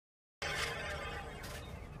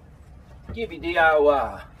give you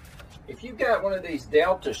DIY. If you've got one of these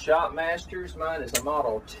Delta Shopmasters, mine is a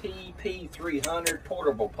model TP300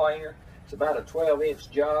 portable planer. It's about a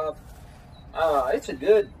 12-inch job. It's a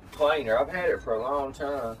good planer. I've had it for a long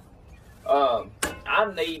time.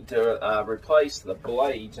 I need to replace the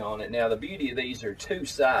blades on it. Now, the beauty of these are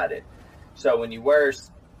two-sided. So when you wear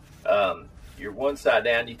your one side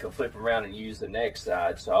down, you can flip around and use the next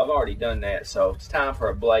side. So I've already done that. So it's time for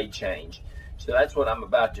a blade change. So that's what I'm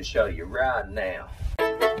about to show you right now.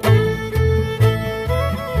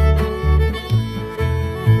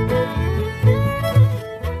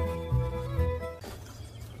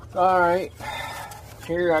 Alright,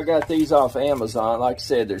 here I got these off Amazon. Like I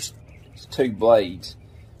said, there's two blades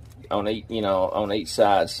on each, on each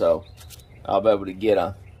side, so I'll be able to get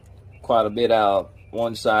quite a bit out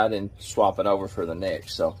one side and swap it over for the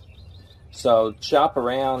next. So shop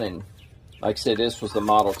around, and like I said, this was the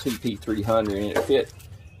model TP300, and it fit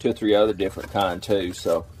 2 or 3 other different kind too.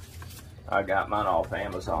 So I got mine off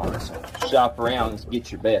Amazon. So shop around and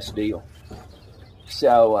get your best deal.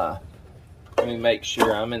 So let me make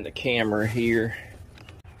sure I'm in the camera here.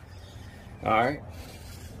 Alright.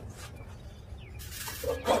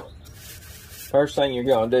 First thing you're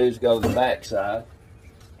going to do is go to the back side.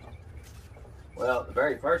 Well, the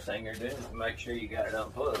very first thing you're doing is make sure you got it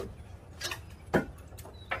unplugged.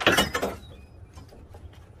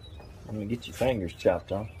 Let me get your fingers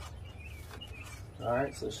chopped off.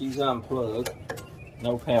 Alright, so she's unplugged.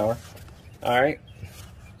 No power. Alright.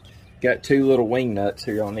 Got 2 little wing nuts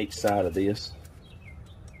here on each side of this.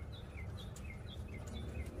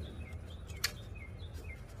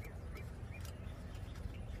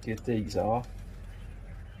 Get these off.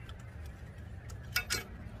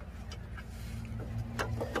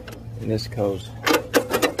 And this goes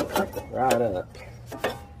right up.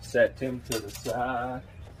 Set them to the side.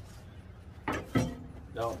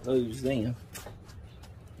 Don't lose them.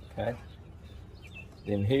 Okay.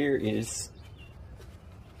 Then here is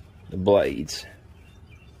the blades.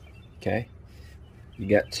 Okay. You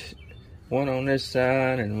got one on this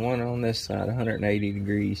side and one on this side, 180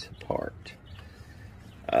 degrees apart.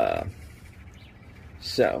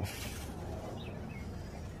 So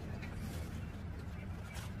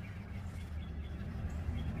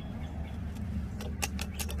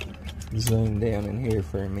zoom down in here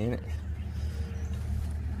for a minute.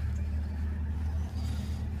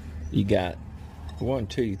 You got 1,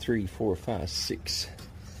 2, 3, 4, 5, 6,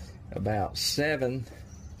 about 7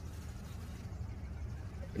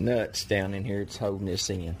 nuts down in here. It's holding this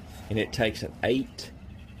in, and it takes an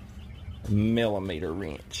 8mm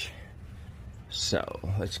wrench. So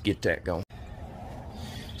let's get that going.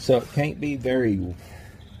 So it can't be very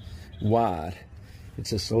wide.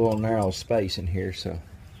 It's just a little narrow space in here, so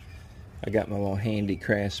I got my little handy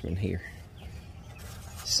craftsman here.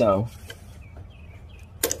 So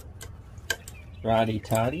righty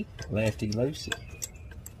tighty, lefty loosey.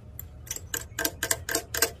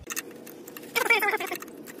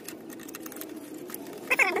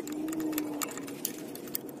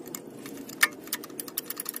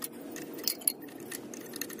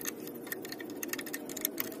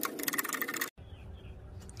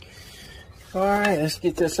 Alright, let's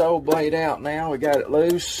get this old blade out now. We got it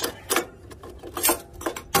loose.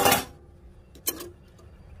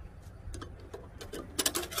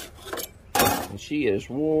 And she is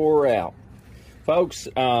wore out. Folks,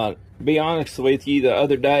 be honest with you, the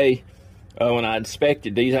other day when I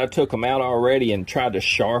inspected these, I took them out already and tried to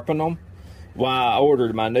sharpen them. While I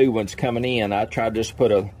ordered my new ones coming in, I tried to just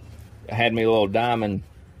had me a little diamond,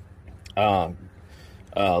 little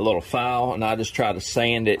file, and I just tried to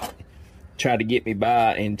sand it. Tried to get me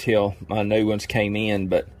by until my new ones came in,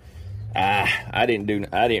 but I didn't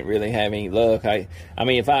really have any luck. I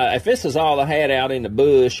mean, if this is all I had out in the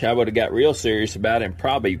bush, I would have got real serious about it and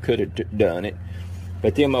probably could have done it.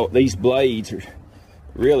 But these blades are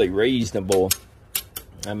really reasonable.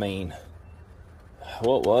 I mean,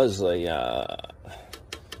 what was I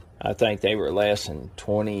think they were less than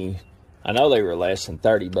 20. I know they were less than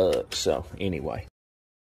 30 bucks. So anyway.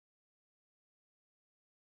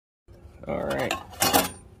 All right,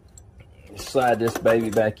 slide this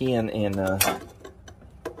baby back in, and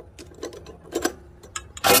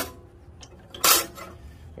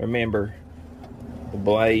remember, the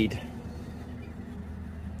blade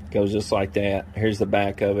goes just like that. Here's the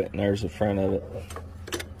back of it, and there's the front of it.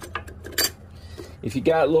 If you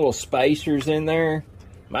got little spacers in there,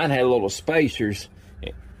 mine had little spacers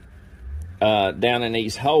down in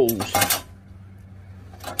these holes.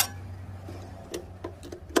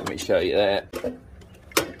 Let me show you that.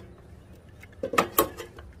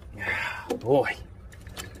 Boy.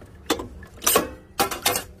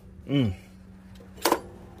 All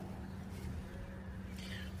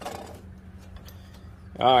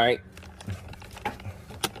right.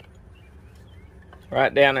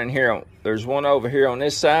 Right down in here, there's one over here on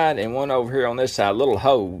this side and one over here on this side, little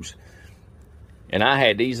hose. And I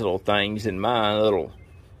had these little things in mine, little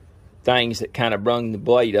things that kind of brung the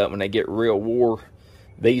blade up when they get real wore.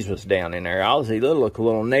 These was down in there. All these look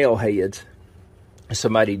little nail heads.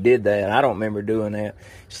 Somebody did that. I don't remember doing that,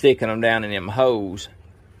 sticking them down in them hose.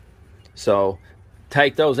 So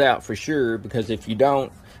take those out for sure, because if you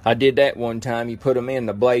don't, I did that one time, you put them in,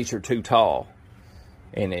 the blades are too tall,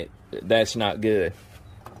 and that's not good.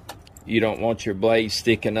 You don't want your blades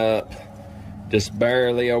sticking up just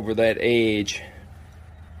barely over that edge.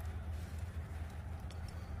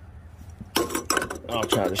 I'll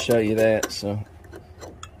try to show you that. So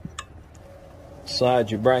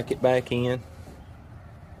slide your bracket back in.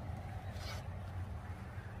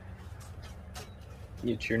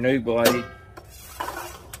 Get your new blade.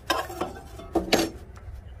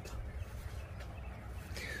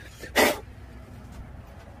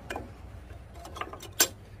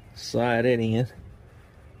 Slide it in.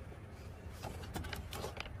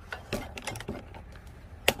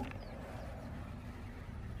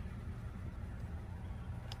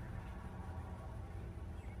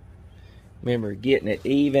 Remember, getting it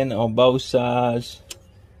even on both sides,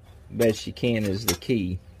 best you can, is the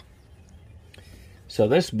key. So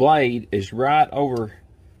this blade is right over,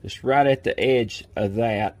 just right at the edge of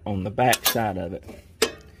that, on the back side of it.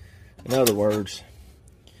 In other words,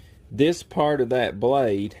 this part of that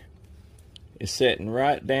blade is sitting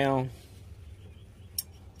right down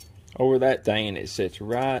over that thing, and it sits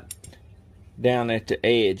right down at the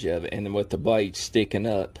edge of it, and then with the blade sticking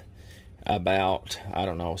up about, I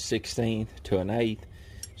don't know, 1/16 to 1/8,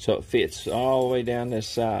 so it fits all the way down this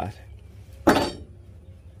side.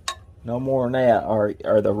 No more than that, or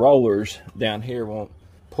the rollers down here won't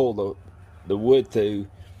pull the wood through,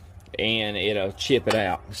 and it'll chip it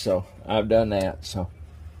out. So I've done that. So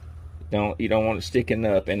you don't want it sticking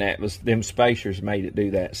up, and that was, them spacers made it do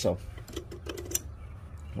that. So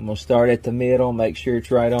I'm gonna start at the middle, make sure it's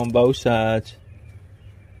right on both sides.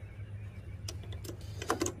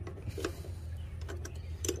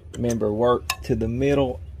 Remember, work to the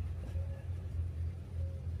middle,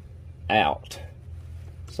 out.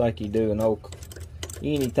 It's like you do an oak.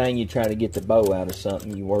 Anything you try to get the bow out of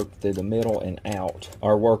something, you work through the middle and out,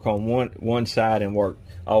 or work on one side and work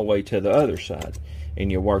all the way to the other side, and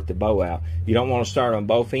you work the bow out. You don't want to start on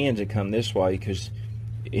both ends and come this way, because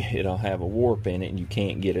it'll have a warp in it and you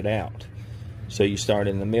can't get it out. So you start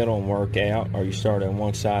in the middle and work out, or you start on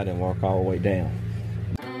one side and work all the way down.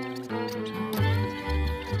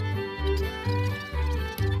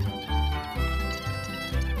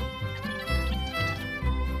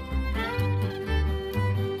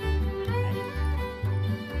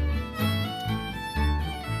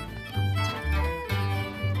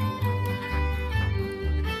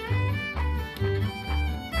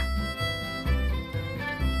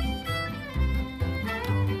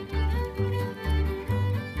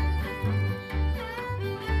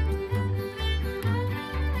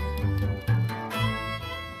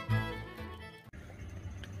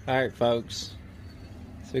 Alright folks,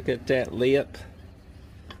 let's look at that lip.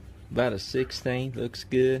 About a 1/16, looks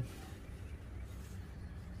good.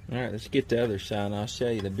 Alright, let's get the other side and I'll show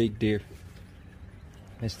you the big deer.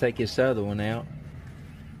 Let's take this other one out.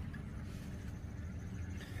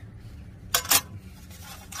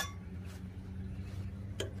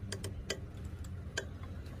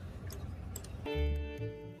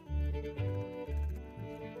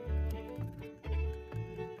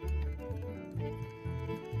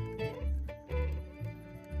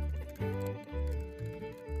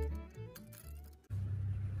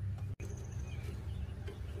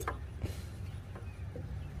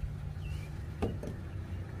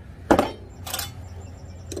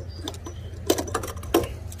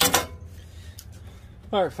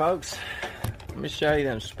 Alright folks, let me show you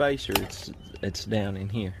them spacer. It's down in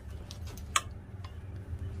here.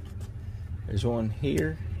 There's one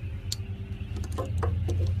here,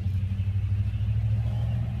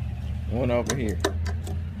 one over here.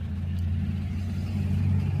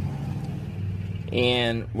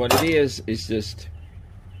 And what it is just,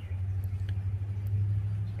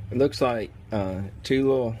 it looks like two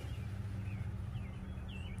little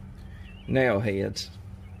nail heads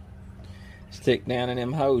stick down in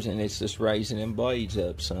them hose, and it's just raising them blades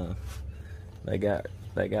up some. They got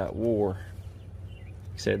wore.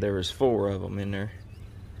 Said there was 4 of them in there.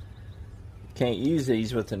 Can't use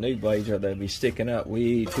these with the new blades, or they'll be sticking up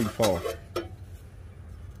way too far.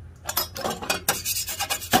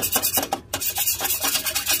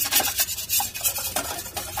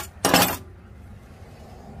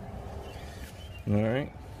 All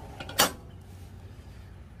right.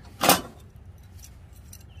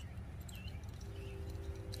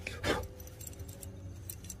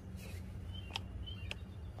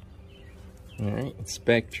 All right,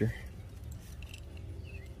 inspector.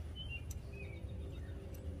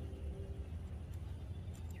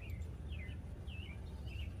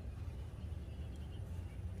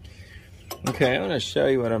 Okay, I'm going to show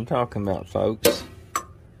you what I'm talking about, folks.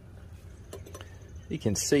 You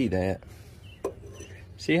can see that.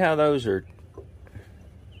 See how those are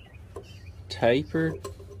tapered?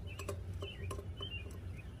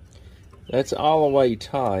 That's all the way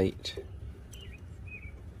tight.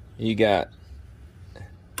 You got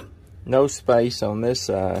no space on this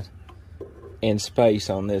side and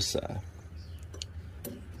space on this side.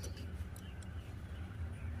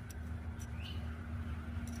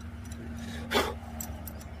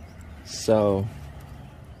 So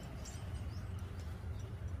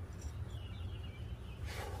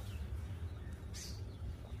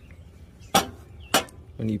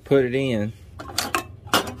when you put it in,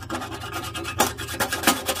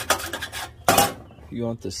 you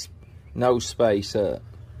want this no space up.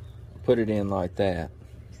 Put it in like that.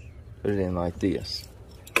 Put it in like this.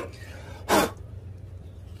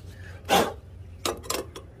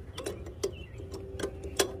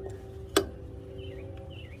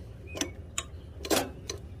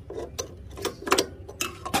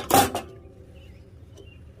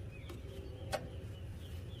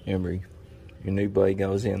 Remember, your new blade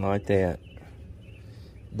goes in like that.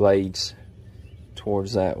 Blades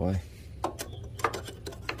towards that way.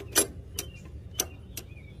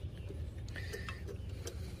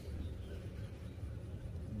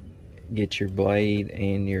 Get your blade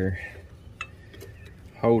and your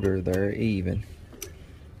holder there even.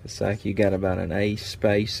 It's like you got about an eighth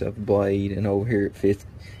space of blade, and over here it's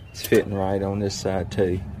fitting right on this side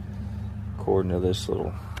too, according to this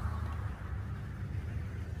little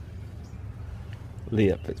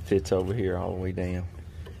lip. It fits over here all the way down,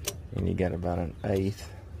 and you got about an eighth,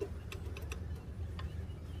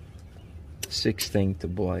 1/16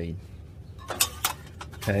 of blade.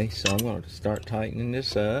 Okay, so I'm going to start tightening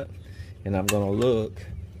this up, and I'm going to look,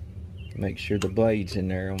 make sure the blade's in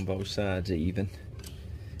there on both sides even,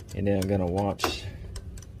 and then I'm going to watch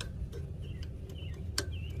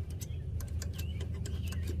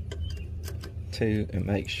too and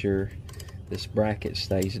make sure this bracket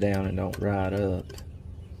stays down and don't ride up.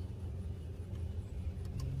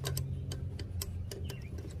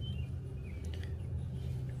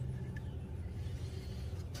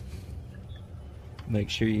 Make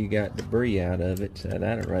sure you got debris out of it, so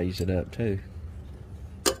that'll raise it up too.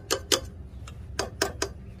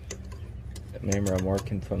 Remember, I'm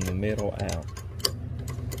working from the middle out.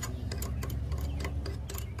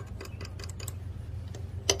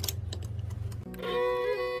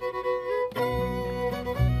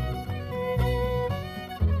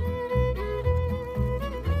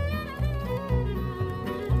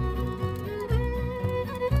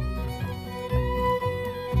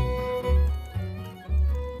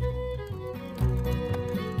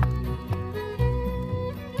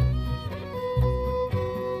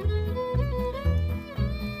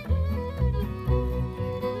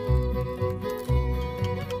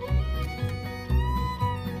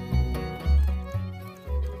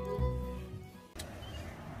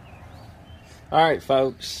 Alright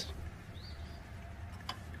folks,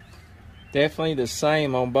 definitely the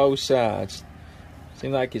same on both sides.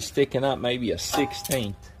 Seems like it's sticking up maybe a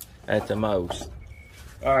 1/16 at the most.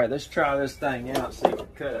 Alright, let's try this thing out, see if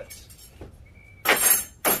it cuts.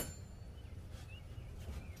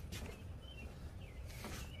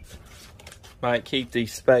 Might keep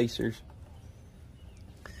these spacers.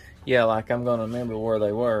 Yeah, like I'm gonna remember where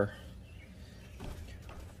they were.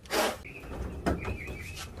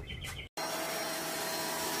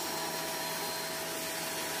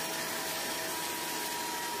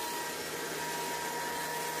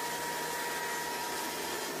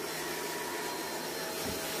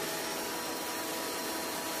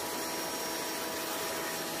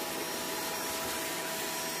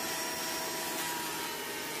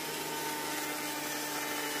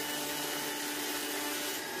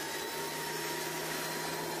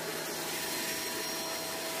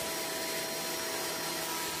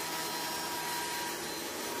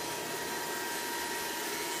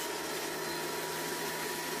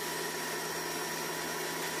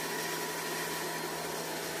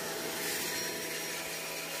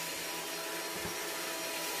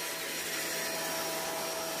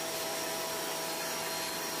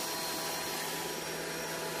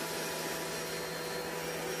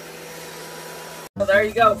 Well, there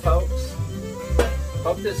you go, folks.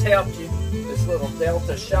 Hope this helped you. This this little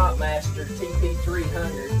Delta Shopmaster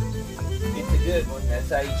TP300. It's a good one. That's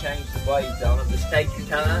how you change the blades on them. Just take your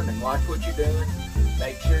time and watch what you're doing.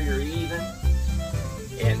 Make sure you're even.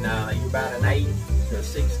 And you're about an 1/8 to a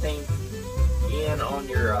 1/16 in on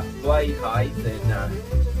your blade height. And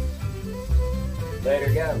let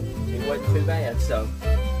her go. It wasn't too bad. So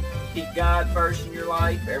keep God first in your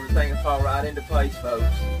life. Everything will fall right into place, folks.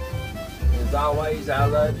 As always, I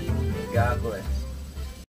love you. God bless.